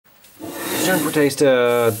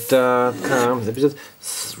JunkFoodTaster.com, episode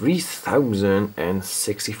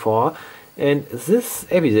 3064, and this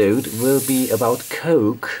episode will be about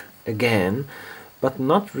Coke again, but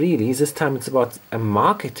not really. This time it's about a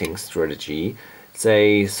marketing strategy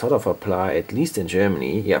they sort of apply, at least in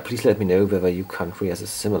Germany. Yeah, please let me know whether your country has a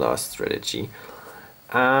similar strategy.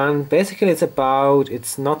 And basically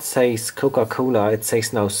it's not says Coca Cola, it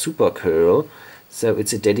says now Supergirl. So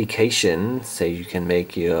it's a dedication, so you can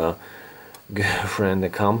make your girlfriend a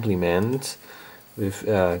compliment with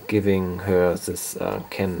giving her this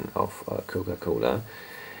can of Coca Cola.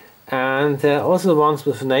 And there are also ones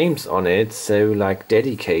with names on it, so like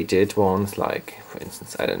dedicated ones, like for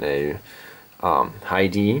instance, I don't know,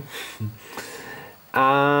 Heidi.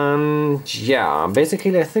 And yeah,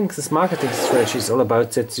 basically I think this marketing strategy is all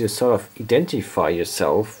about that you sort of identify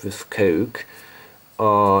yourself with Coke.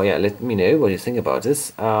 Yeah, let me know what you think about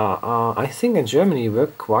this. I think in Germany it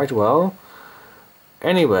worked quite well.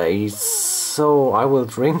 Anyway, so I will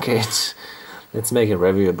drink it. Let's make a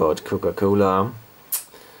review about Coca-Cola.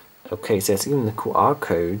 Okay, so there's even the QR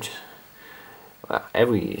code.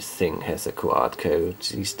 Everything has a QR code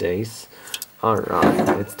these days. Alright,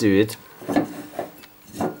 let's do it.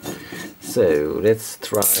 So, let's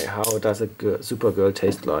try how does a Supergirl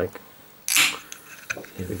taste like.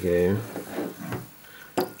 Here we go.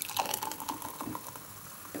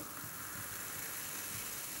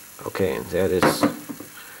 Okay, and there it is.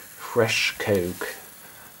 Fresh Coke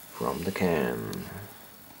from the can.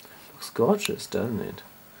 Looks gorgeous, doesn't it?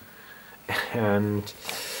 And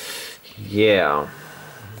yeah,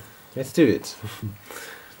 let's do it.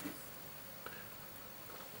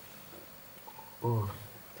 Oh.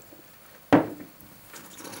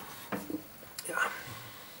 Yeah,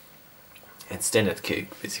 it's standard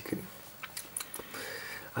Coke basically.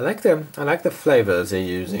 I like the flavors they're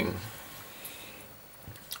using.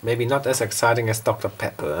 Maybe not as exciting as Dr.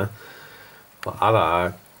 Pepper or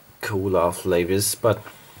other cola flavors, but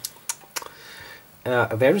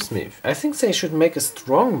very smooth. I think they should make a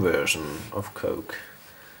strong version of Coke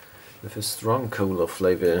with a strong cola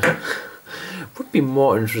flavor. Would be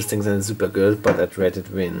more interesting than Supergirl, but I'd rather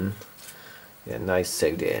win. Yeah, nice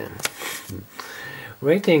soda.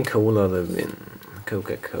 Rating cola the win.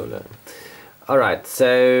 Coca-Cola. Alright,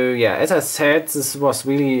 so yeah, as I said, this was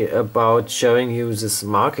really about showing you this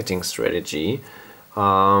marketing strategy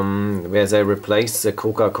where they replace the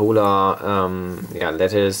Coca-Cola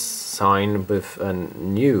letters sign with a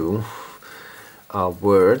new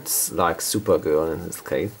words like Supergirl in this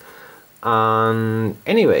case.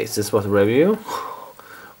 Anyways, this was a review,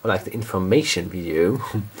 or like the information video.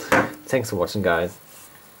 Thanks for watching, guys.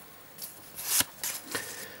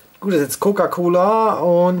 Gut, das ist jetzt Coca-Cola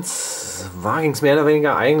und war ging es mehr oder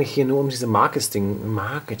weniger eigentlich hier nur um diese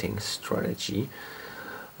Marketing-Strategy.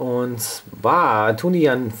 Und zwar tun die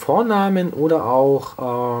ja einen Vornamen oder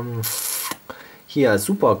auch hier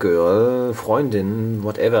Supergirl, Freundin,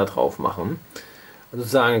 whatever drauf machen. Also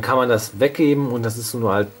sozusagen kann man das weggeben und das ist so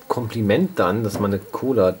nur halt Kompliment dann, dass man eine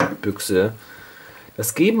Cola-Büchse.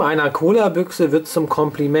 Das Geben einer Cola-Büchse wird zum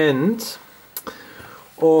Kompliment.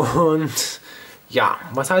 Und ja,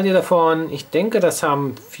 was haltet ihr davon? Ich denke, das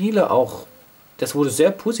haben viele auch, das wurde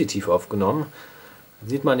sehr positiv aufgenommen.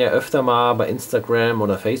 Sieht man ja öfter mal bei Instagram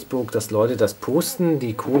oder Facebook, dass Leute das posten,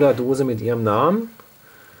 die Cola-Dose mit ihrem Namen.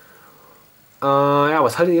 Ja,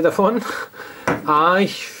 was haltet ihr davon?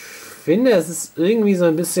 Ich finde, es ist irgendwie so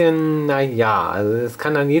ein bisschen, naja, also es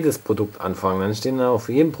kann dann jedes Produkt anfangen. Dann stehen da auf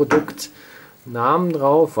jedem Produkt Namen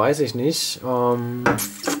drauf, weiß ich nicht.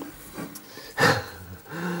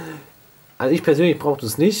 Also ich persönlich brauche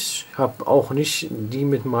das nicht. Ich habe auch nicht die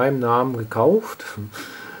mit meinem Namen gekauft.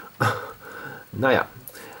 Naja.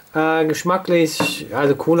 Geschmacklich,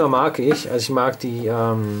 also Cola mag ich. Also ich mag die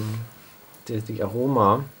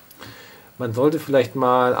Aroma. Man sollte vielleicht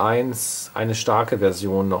mal eine starke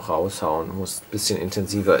Version noch raushauen, wo es ein bisschen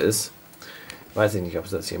intensiver ist. Weiß ich nicht, ob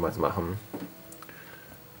sie das jemals machen.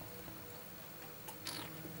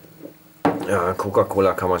 Ja,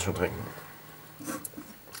 Coca-Cola kann man schon trinken.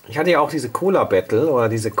 Ich hatte ja auch diese Cola Battle oder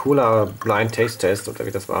diese Cola Blind Taste Test oder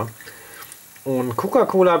wie das war. Und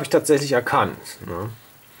Coca-Cola habe ich tatsächlich erkannt. Ne?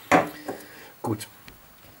 Gut.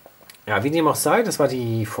 Ja, wie dem auch sei, das war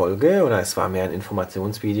die Folge oder es war mehr ein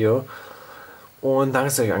Informationsvideo. Und danke,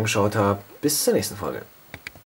 dass ihr euch angeschaut habt. Bis zur nächsten Folge.